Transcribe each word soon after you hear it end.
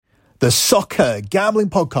The Soccer Gambling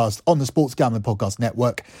Podcast on the Sports Gambling Podcast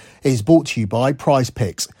Network is brought to you by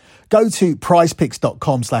PrizePicks. Go to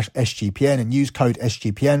prizepicks.com/SGPN and use code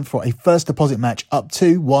SGPN for a first deposit match up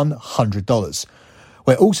to $100.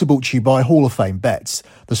 We're also brought to you by Hall of Fame Bets,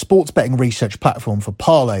 the sports betting research platform for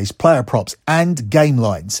parlays, player props, and game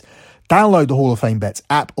lines. Download the Hall of Fame Bets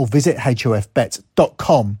app or visit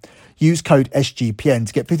hofbets.com. Use code SGPN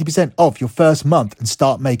to get 50% off your first month and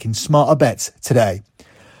start making smarter bets today.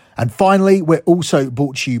 And finally, we're also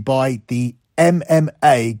brought to you by the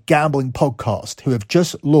MMA Gambling Podcast, who have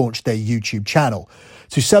just launched their YouTube channel.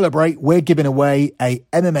 To celebrate, we're giving away a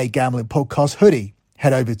MMA Gambling Podcast hoodie.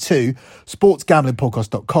 Head over to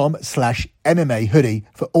sportsgamblingpodcast.com/MMA hoodie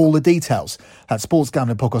for all the details. That's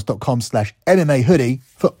sportsgamblingpodcast.com/MMA hoodie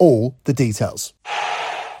for all the details.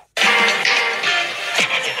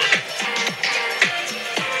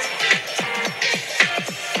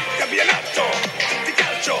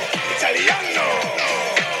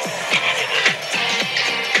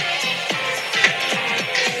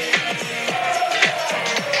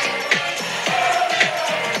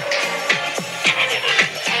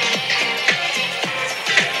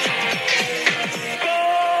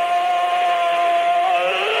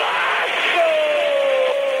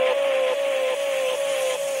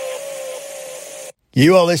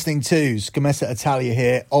 You are listening to Scommessa Italia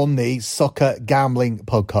here on the Soccer Gambling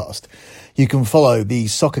Podcast. You can follow the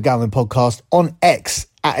Soccer Gambling Podcast on X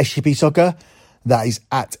at SGP Soccer. That is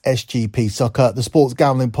at SGP Soccer. The Sports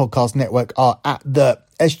Gambling Podcast Network are at the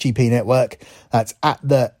SGP Network. That's at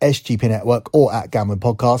the SGP Network, or at Gambling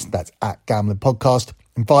Podcast. That's at Gambling Podcast.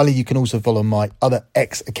 And finally, you can also follow my other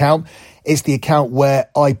X account. It's the account where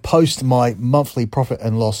I post my monthly profit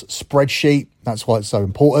and loss spreadsheet. That's why it's so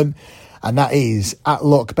important. And that is at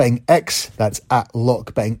LockBettingX. That's at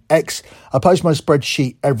LockBettingX. I post my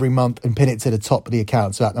spreadsheet every month and pin it to the top of the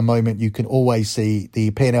account. So at the moment, you can always see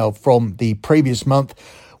the P&L from the previous month.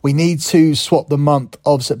 We need to swap the month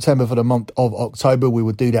of September for the month of October. We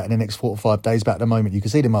will do that in the next 4 or 5 days. But at the moment, you can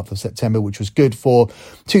see the month of September, which was good for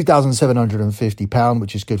 £2,750,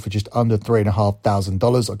 which is good for just under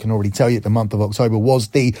 $3,500. I can already tell you the month of October was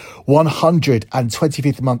the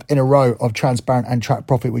 125th month in a row of transparent and track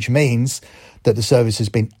profit, which means that the service has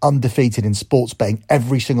been undefeated in sports betting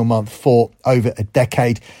every single month for over a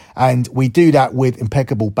decade. And we do that with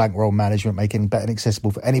impeccable bankroll management, making betting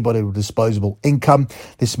accessible for anybody with disposable income.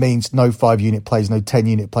 This means no 5-unit plays, no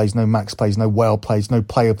 10-unit plays, no max plays, no whale plays, no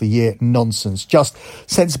play of the year nonsense. Just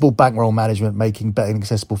sensible bankroll management, making betting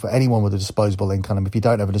accessible for anyone with a disposable income. And if you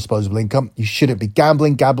don't have a disposable income, you shouldn't be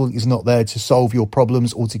gambling. Gambling is not there to solve your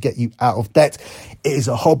problems or to get you out of debt. It is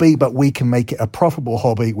a hobby, but we can make it a profitable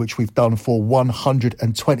hobby, which we've done for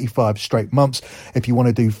 125 straight months. If you want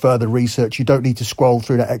to do further research, you don't need to scroll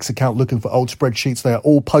through that X account looking for old spreadsheets. They are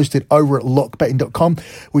all posted over at lockbetting.com,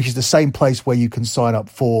 which is the same place where you can sign up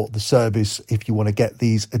for the service if you want to get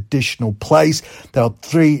these additional plays. There are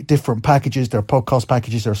 3 different packages. There are podcast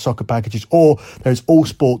packages, there are soccer packages, or there's all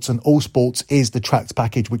sports, and all sports is the tracked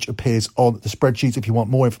package which appears on the spreadsheets. If you want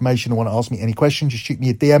more information or want to ask me any questions, just shoot me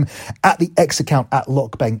a DM at the X account at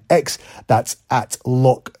lockbettingx. That's at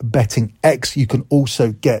lockbettingx. You can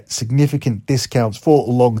also get significant discounts for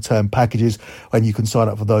long-term packages when you can sign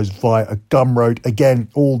up for those via a Gumroad. Again,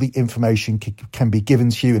 all the information can be given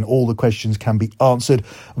to you and all the questions can be answered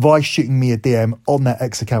by shooting me a DM on that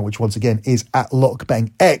X account, which once again is at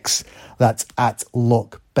LockBettingX. That's at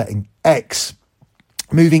LockBettingX.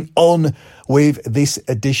 Moving on with this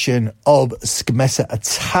edition of Scommessa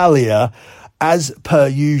Italia. As per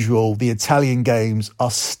usual, the Italian games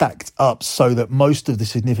are stacked up so that most of the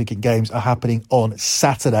significant games are happening on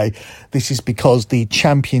Saturday. This is because the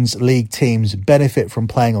Champions League teams benefit from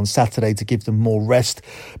playing on Saturday to give them more rest,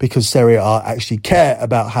 because Serie A actually care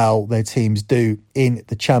about how their teams do in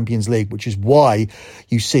the Champions League, which is why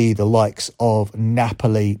you see the likes of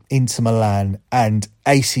Napoli, Inter Milan and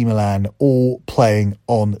AC Milan all playing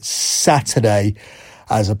on Saturday,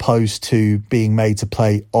 as opposed to being made to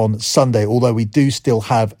play on Sunday. Although we do still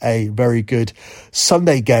have a very good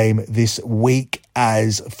Sunday game this week,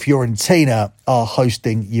 as Fiorentina are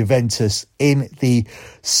hosting Juventus in the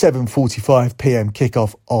 7:45 p.m.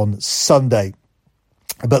 kickoff on Sunday.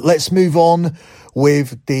 But let's move on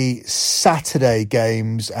with the Saturday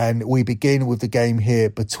games, and we begin with the game here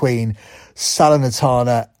between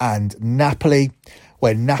Salernitana and Napoli,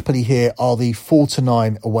 where Napoli here are the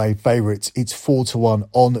 4-9 away favourites. It's 4-1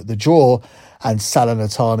 on the draw, and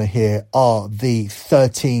Salernitana here are the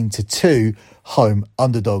 13-2 home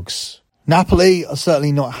underdogs. Napoli are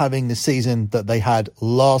certainly not having the season that they had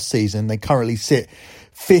last season. They currently sit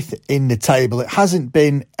 5th in the table. It hasn't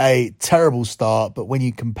been a terrible start, but when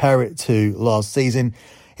you compare it to last season,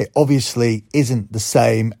 it obviously isn't the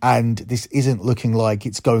same, and this isn't looking like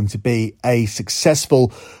it's going to be a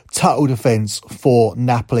successful title defence for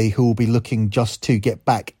Napoli, who will be looking just to get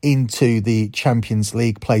back into the Champions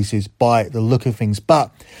League places by the look of things.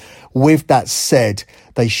 But with that said,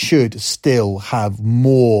 they should still have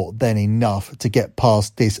more than enough to get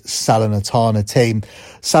past this Salernitana team.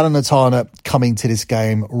 Salernitana coming to this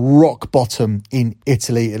game rock bottom in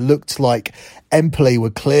Italy. It looked like Empoli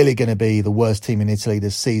were clearly going to be the worst team in Italy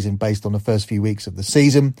this season based on the first few weeks of the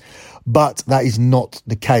season, but that is not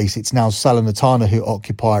the case. It's now Salernitana who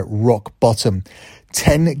occupy rock bottom.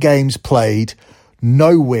 10 games played,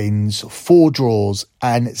 no wins, 4 draws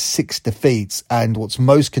and 6 defeats. And what's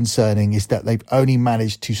most concerning is that they've only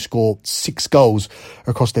managed to score 6 goals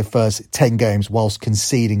across their first 10 games whilst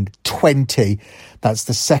conceding 20. That's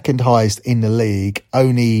the second highest in the league.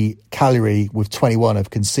 Only Cagliari with 21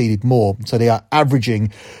 have conceded more. So they are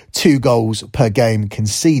averaging 2 goals per game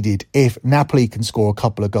conceded. If Napoli can score a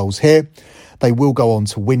couple of goals here, they will go on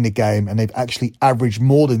to win the game, and they've actually averaged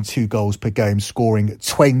more than 2 goals per game, scoring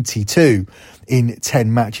 22 in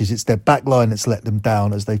 10 matches. It's their backline that's let them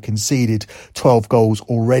down, as they've conceded 12 goals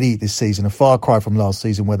already this season, a far cry from last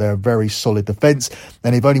season where they're a very solid defence,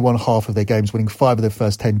 and they've only won half of their games, winning 5 of their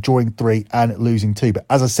first 10, drawing 3 and losing 2. But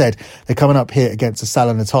as I said, they're coming up here against the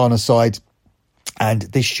Salernitana side, and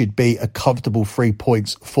this should be a comfortable 3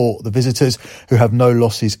 points for the visitors, who have no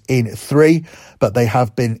losses in 3, but they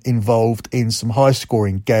have been involved in some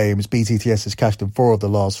high-scoring games. BTTS has cashed in 4 of the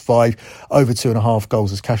last 5, over 2.5 goals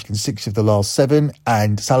has cashed in 6 of the last 7,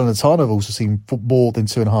 and Salernitana have also seen more than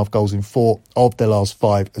 2.5 goals in 4 of their last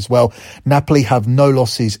 5 as well. Napoli have no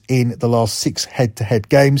losses in the last 6 head-to-head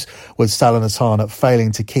games, with Salernitana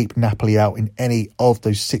failing to keep Napoli out in any of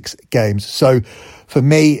those 6 games. So for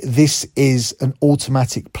me, this is an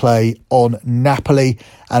automatic play on Napoli,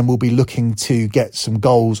 and we'll be looking to get some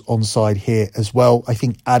goals on side here as well. I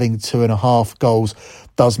think adding 2.5 goals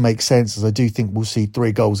does make sense, as I do think we'll see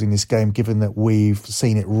 3 goals in this game, given that we've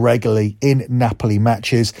seen it regularly in Napoli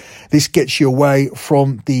matches. This gets you away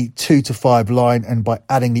from the 2 to 5 line, and by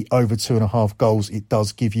adding the over 2.5 goals, it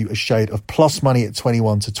does give you a shade of plus money at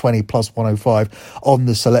 21 to 20, plus 105 on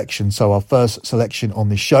the selection. So our first selection on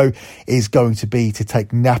this show is going to be to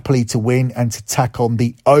take Napoli to win and to tack on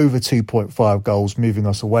the over 2.5 goals, moving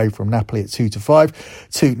us away from Napoli at 2 to 5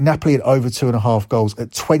 to Napoli at over 2.5 goals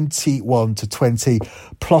at 21 to 20,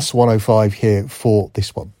 plus 105 here for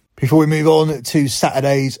this one. Before we move on to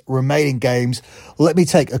Saturday's remaining games, let me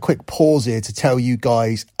take a quick pause here to tell you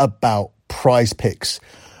guys about Prize Picks.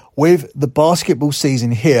 With the basketball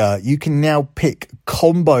season here, you can now pick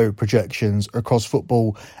combo projections across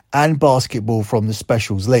football and basketball from the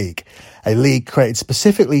Specials League, a league created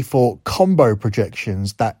specifically for combo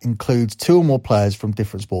projections that includes 2 or more players from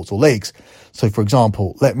different sports or leagues. So, for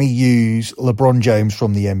example, let me use LeBron James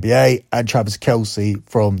from the NBA and Travis Kelce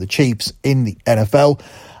from the Chiefs in the NFL,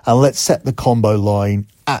 and let's set the combo line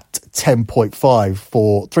at 10.5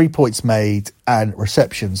 for 3 points made and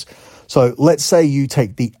receptions. So let's say you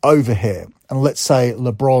take the over here, and let's say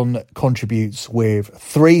LeBron contributes with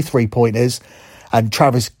 3 3-pointers and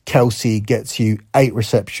Travis Kelce gets you 8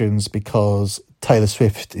 receptions because Taylor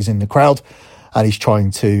Swift is in the crowd and he's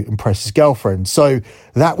trying to impress his girlfriend. So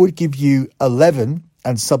that would give you 11,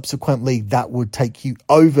 and subsequently that would take you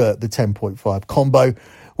over the 10.5 combo,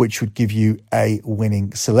 which would give you a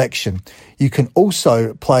winning selection. You can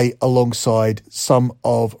also play alongside some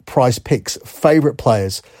of Prize Picks' favourite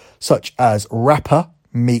players, such as rapper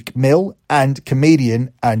Meek Mill and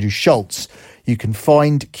comedian Andrew Schultz. You can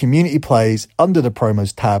find community plays under the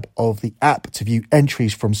promos tab of the app to view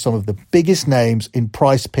entries from some of the biggest names in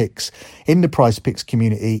Prize Picks in the Prize Picks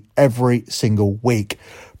community every single week.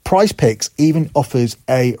 Prize Picks even offers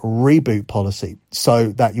a reboot policy so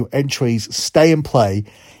that your entries stay in play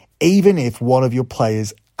even if one of your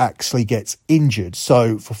players actually gets injured.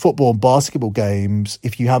 So for football and basketball games,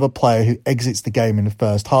 if you have a player who exits the game in the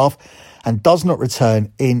first half and does not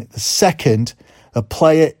return in the second, the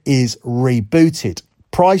player is rebooted.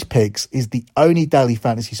 Prize Picks is the only daily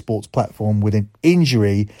fantasy sports platform with an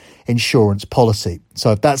injury insurance policy.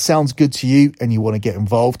 So if that sounds good to you and you want to get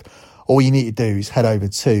involved, all you need to do is head over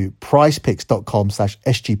to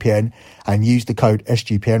prizepicks.com/SGPN and use the code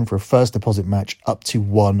SGPN for a first deposit match up to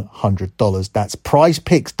 $100. That's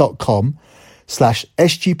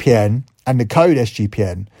prizepicks.com/SGPN and the code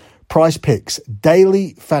SGPN. Prize Picks,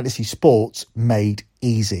 daily fantasy sports made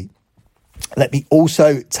easy. Let me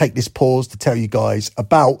also take this pause to tell you guys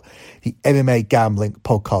about the MMA Gambling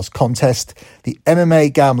Podcast contest. The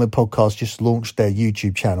MMA Gambling Podcast just launched their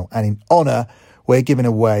YouTube channel, and in honor, we're giving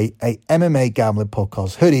away a MMA Gambling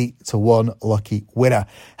Podcast hoodie to one lucky winner.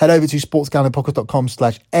 Head over to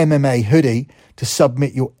sportsgamblingpodcast.com/MMA hoodie to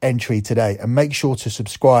submit your entry today, and make sure to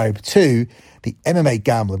subscribe to the MMA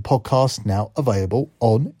Gambling Podcast, now available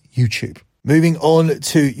on YouTube. Moving on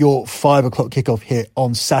to your 5 o'clock kickoff here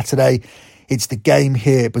on Saturday. It's the game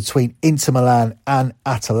here between Inter Milan and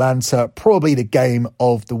Atalanta, probably the game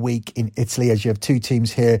of the week in Italy, as you have two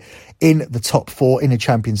teams here in the top 4 in the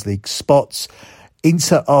Champions League spots.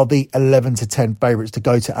 Inter are the 11-10 favourites to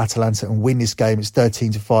go to Atalanta and win this game. It's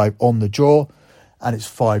 13-5 on the draw, and it's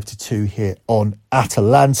 5-2 here on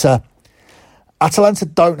Atalanta. Atalanta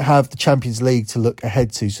don't have the Champions League to look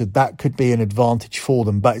ahead to, so that could be an advantage for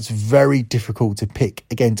them, but it's very difficult to pick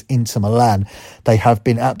against Inter Milan. They have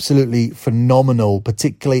been absolutely phenomenal,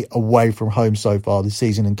 particularly away from home so far this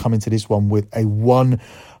season, and coming to this one with a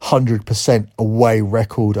 100% away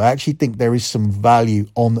record. I actually think there is some value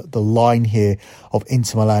on the line here of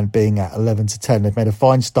Inter Milan being at 11-10. They've made a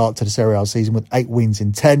fine start to the Serie A season with 8 wins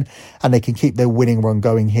in 10, and they can keep their winning run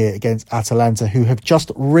going here against Atalanta, who have just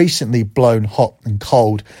recently blown hot and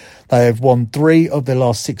cold. They have won 3 of their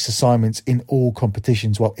last 6 assignments in all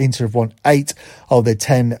competitions, while Inter have won 8 of their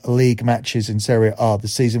 10 league matches in Serie A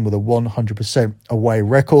this season with a 100% away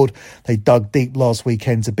record. They dug deep last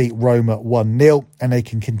weekend to beat Roma 1-0, and they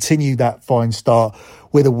can continue that fine start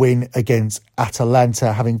with a win against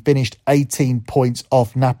Atalanta, having finished 18 points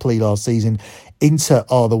off Napoli last season. Inter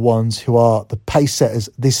are the ones who are the pace setters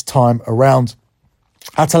this time around.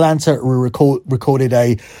 Atalanta recorded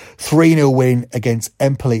a 3-0 win against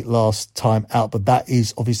Empoli last time out, but that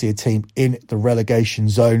is obviously a team in the relegation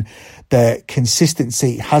zone. Their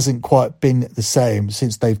consistency hasn't quite been the same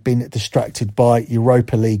since they've been distracted by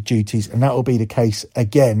Europa League duties, and that will be the case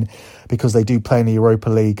again because they do play in the Europa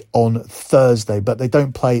League on Thursday, but they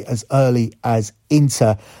don't play as early as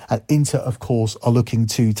Inter, and Inter, of course, are looking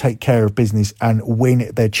to take care of business and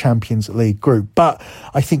win their Champions League group. But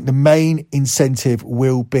I think the main incentive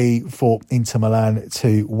will be for Inter Milan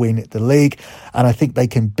to win the league, and I think they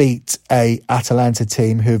can beat a Atalanta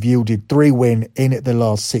team who have yielded 3 wins in the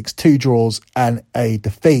last 6, 2 draws and a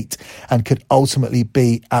defeat, and could ultimately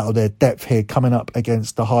be out of their depth here coming up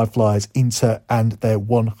against the high flyers Inter and their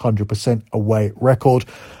 100% away record.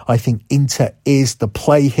 I think Inter is the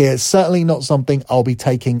play here. Certainly not something I'll be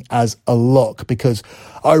taking as a lock, because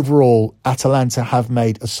overall Atalanta have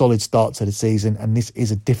made a solid start to the season, and this is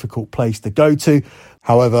a difficult place to go to.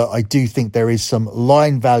 However, I do think there is some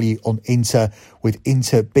line value on Inter, with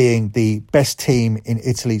Inter being the best team in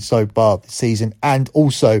Italy so far this season. And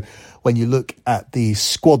also, when you look at the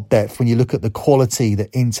squad depth, when you look at the quality that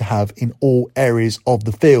Inter have in all areas of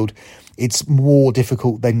the field, it's more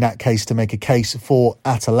difficult in that case to make a case for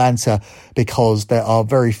Atalanta, because there are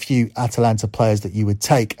very few Atalanta players that you would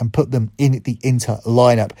take and put them in the Inter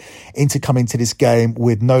lineup. Inter come into this game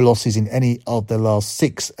with no losses in any of their last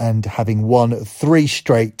 6 and having won 3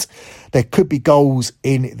 straight. There could be goals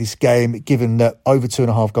in this game, given that over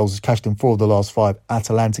 2.5 goals is cashed in 4 of the last 5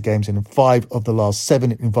 Atalanta games and in 5 of the last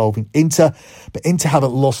 7 involving Inter. But Inter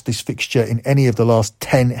haven't lost this fixture in any of the last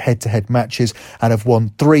 10 head-to-head matches and have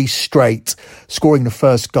won 3 straight, scoring the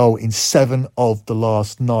first goal in 7 of the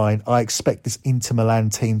last 9. I expect this Inter Milan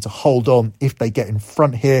team to hold on if they get in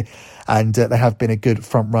front here, and they have been a good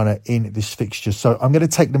front runner in this fixture. So I'm going to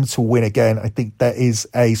take them to win again. I think there is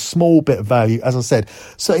a small bit of value. As I said,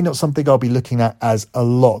 certainly not something I'll be looking at as a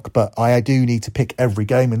lock, but I do need to pick every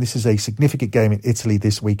game, and this is a significant game in Italy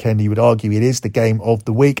this weekend. You would argue it is the game of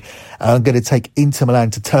the week. And I'm going to take Inter Milan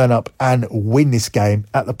to turn up and win this game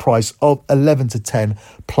at the price of 11-10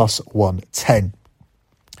 plus 110.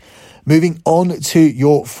 Moving on to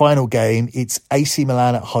your final game, it's AC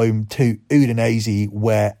Milan at home to Udinese,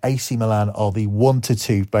 where AC Milan are the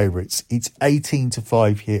 1-2 favourites. It's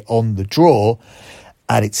 18-5 here on the draw,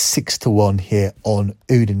 and it's 6-1 here on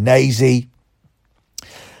Udinese.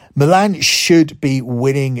 Milan should be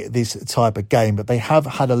winning this type of game, but they have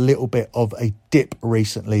had a little bit of a dip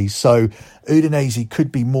recently, so Udinese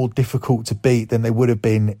could be more difficult to beat than they would have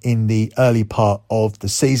been in the early part of the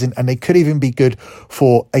season, and they could even be good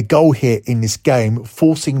for a goal here in this game,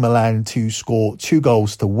 forcing Milan to score 2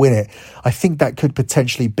 goals to win it. I think that could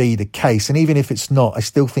potentially be the case, and even if it's not, I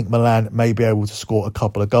still think Milan may be able to score a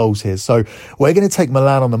couple of goals here. So we're going to take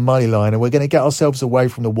Milan on the money line, and we're going to get ourselves away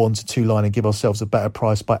from the 1-2 line and give ourselves a better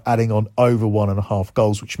price by adding on over 1.5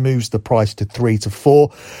 goals, which moves the price to 3-4.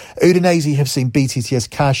 Udinese have seen seen BTTS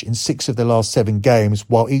cash in 6 of the last 7 games,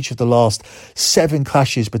 while each of the last 7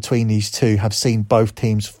 clashes between these two have seen both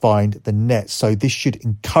teams find the net. So this should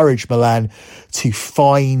encourage Milan to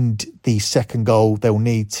find the second goal they'll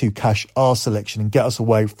need to cash our selection and get us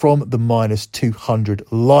away from the minus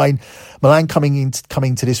 200 line. Milan coming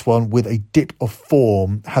to this one with a dip of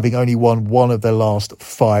form, having only won 1 of their last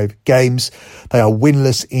 5 games. They are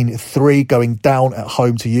winless in 3, going down at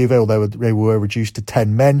home to Juve, although they were reduced to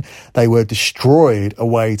 10 men. They were destroyed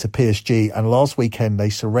away to PSG, and last weekend they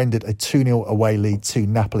surrendered a 2-0 away lead to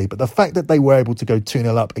Napoli. But the fact that they were able to go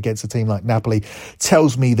 2-0 up against a team like Napoli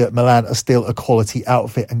tells me that Milan are still a quality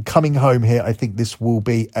outfit, and coming home here, I think this will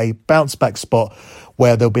be a bounce back spot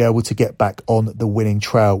where they'll be able to get back on the winning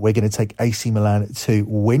trail. We're going to take AC Milan to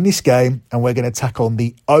win this game, and we're going to tack on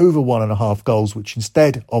the over 1.5 goals, which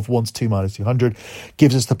instead of 1 to 2 minus 200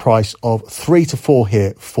 gives us the price of 3 to 4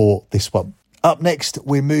 here for this one. Up next,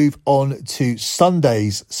 we move on to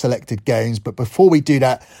Sunday's selected games. But before we do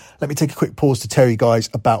that, let me take a quick pause to tell you guys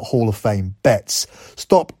about Hall of Fame bets.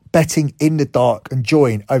 Stop betting in the dark and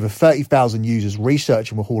join over 30,000 users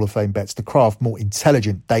researching with Hall of Fame bets to craft more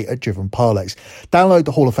intelligent, data-driven parlays. Download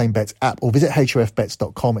the Hall of Fame bets app or visit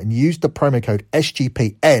hofbets.com and use the promo code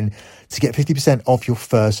SGPN to get 50% off your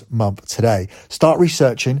first month today. Start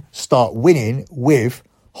researching, start winning with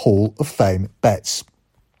Hall of Fame bets.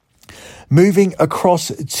 Moving across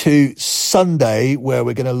to Sunday, where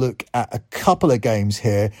we're going to look at a couple of games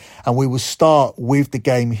here, and we will start with the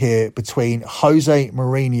game here between Jose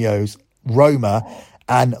Mourinho's Roma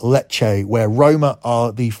and Lecce, where Roma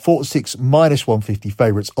are the 4-6 minus 150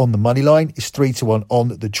 favourites on the money line. It's 3-1 on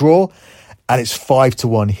the draw, and it's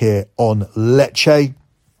 5-1 here on Lecce.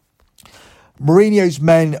 Mourinho's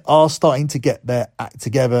men are starting to get their act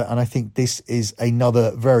together, and I think this is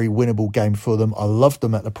another very winnable game for them. I love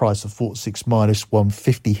them at the price of 4-6 minus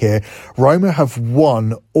 150 here. Roma have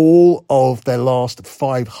won all of their last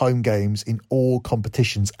 5 home games in all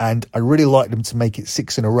competitions, and I really like them to make it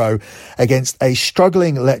 6 in a row against a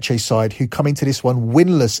struggling Lecce side who come into this one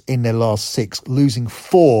winless in their last 6, losing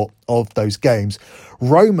 4 of those games.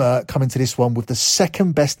 Roma come into this one with the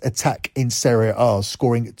second best attack in Serie A,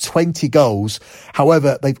 scoring 20 goals.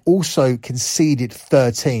 However, they've also conceded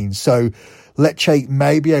 13. So Lecce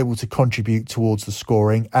may be able to contribute towards the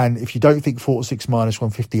scoring. And if you don't think 4-6 minus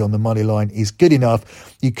 150 on the money line is good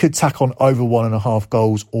enough, you could tack on over 1.5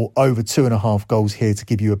 goals or over 2.5 goals here to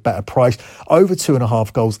give you a better price. Over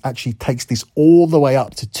 2.5 goals actually takes this all the way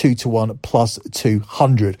up to 2-1 plus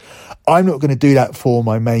 200. I'm not going to do that for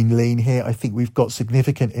my main lean here. I think we've got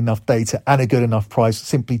significant enough data and a good enough price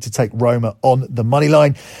simply to take Roma on the money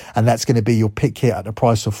line. And that's going to be your pick here at the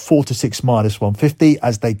price of 4-6 minus 150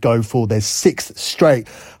 as they go for their 6th straight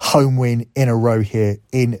home win in a row here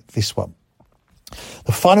in this one.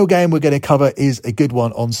 The final game we're going to cover is a good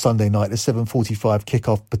one on Sunday night, the 7:45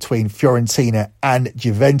 kickoff between Fiorentina and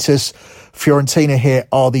Juventus. Fiorentina here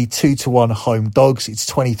are the 2-1 home dogs. It's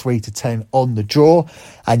 23-10 on the draw,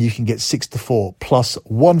 and you can get 6-4 plus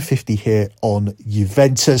 150 here on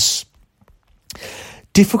Juventus.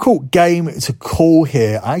 Difficult game to call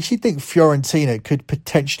here. I actually think Fiorentina could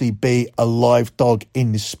potentially be a live dog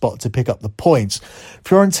in this spot to pick up the points.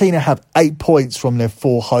 Fiorentina have 8 points from their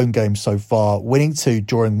 4 home games so far, winning 2,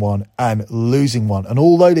 drawing 1 and losing 1. And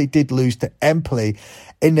although they did lose to Empoli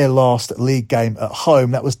in their last league game at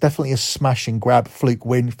home, that was definitely a smash and grab fluke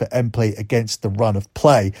win for Empoli against the run of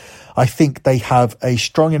play. I think they have a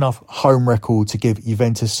strong enough home record to give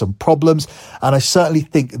Juventus some problems, and I certainly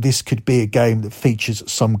think this could be a game that features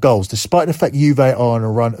some goals. Despite the fact Juve are on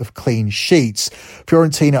a run of clean sheets,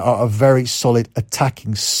 Fiorentina are a very solid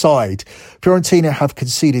attacking side. Fiorentina have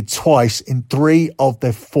conceded twice in 3 of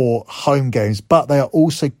their 4 home games, but they are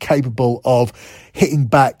also capable of hitting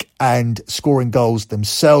back and scoring goals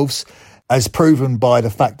themselves, as proven by the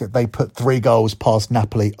fact that they put 3 goals past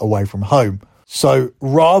Napoli away from home. So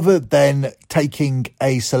rather than taking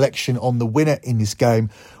a selection on the winner in this game,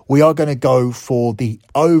 we are going to go for the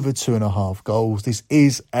over 2.5 goals. This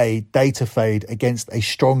is a data fade against a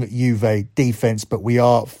strong Juve defence, but we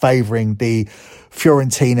are favouring the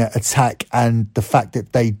Fiorentina attack and the fact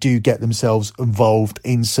that they do get themselves involved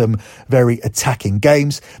in some very attacking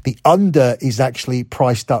games. The under is actually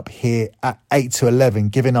priced up here at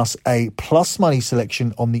 8-11, giving us a plus money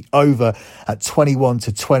selection on the over at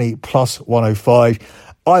 21-20 plus 105.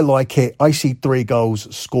 I like it. I see 3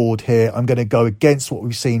 goals scored here. I'm going to go against what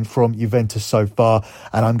we've seen from Juventus so far,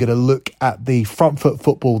 and I'm going to look at the front foot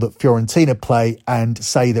football that Fiorentina play and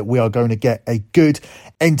say that we are going to get a good,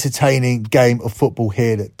 entertaining game of football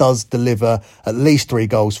here that does deliver at least 3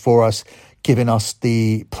 goals for us, giving us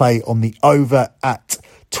the play on the over at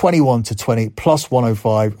 21-20 plus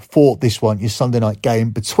 105 for this one, your Sunday night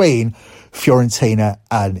game between Fiorentina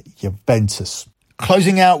and Juventus.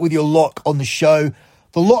 Closing out with your lock on the show.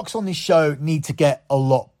 The locks on this show need to get a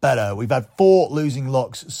lot better. We've had 4 losing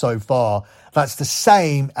locks so far. That's the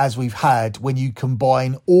same as we've had when you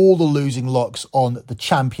combine all the losing locks on the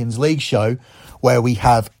Champions League show, where we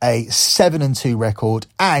have a 7-2 record,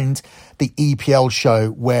 and the EPL show,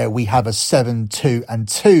 where we have a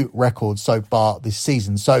 7-2 record so far this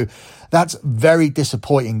season. So that's very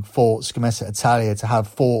disappointing for Scommessa Italia to have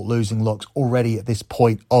 4 losing locks already at this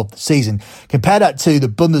point of the season. Compare that to the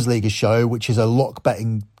Bundesliga show, which is a lock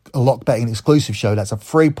betting exclusive show. That's a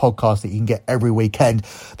free podcast that you can get every weekend.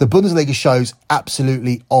 The Bundesliga show's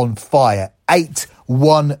absolutely on fire.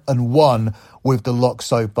 8-1-1 with the lock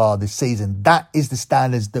so far this season. That is the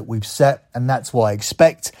standards that we've set, and that's what I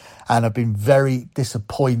expect. And I've been very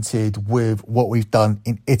disappointed with what we've done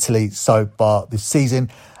in Italy so far this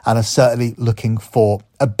season, and are certainly looking for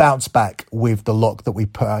a bounce back with the lock that we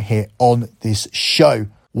put out here on this show.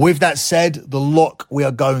 With that said, the lock we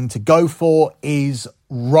are going to go for is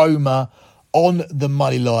Roma on the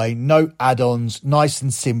money line. No add-ons, nice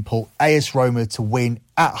and simple. AS Roma to win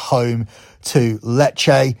at home to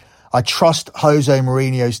Lecce. I trust Jose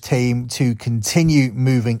Mourinho's team to continue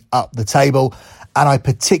moving up the table, and I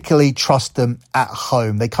particularly trust them at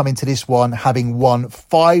home. They come into this one having won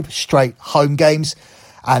 5 straight home games,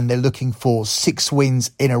 and they're looking for 6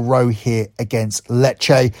 wins in a row here against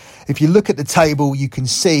Lecce. If you look at the table, you can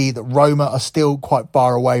see that Roma are still quite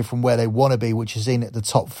far away from where they want to be, which is in at the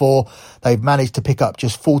top 4. They've managed to pick up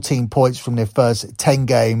just 14 points from their first 10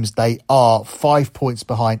 games. They are 5 points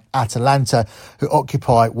behind Atalanta, who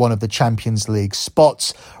occupy one of the Champions League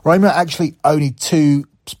spots. Roma are actually only 2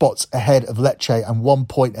 spots ahead of Lecce and 1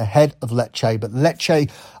 point ahead of Lecce, but Lecce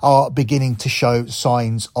are beginning to show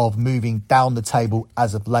signs of moving down the table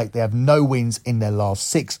as of late. They have no wins in their last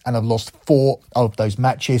 6 and have lost 4 of those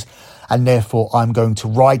matches, and therefore I'm going to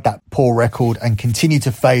ride that poor record and continue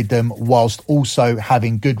to fade them, whilst also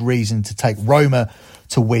having good reason to take Roma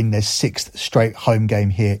to win their 6th straight home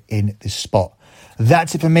game here in this spot.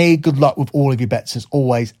 That's it for me. Good luck with all of your bets as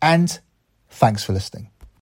always, and thanks for listening.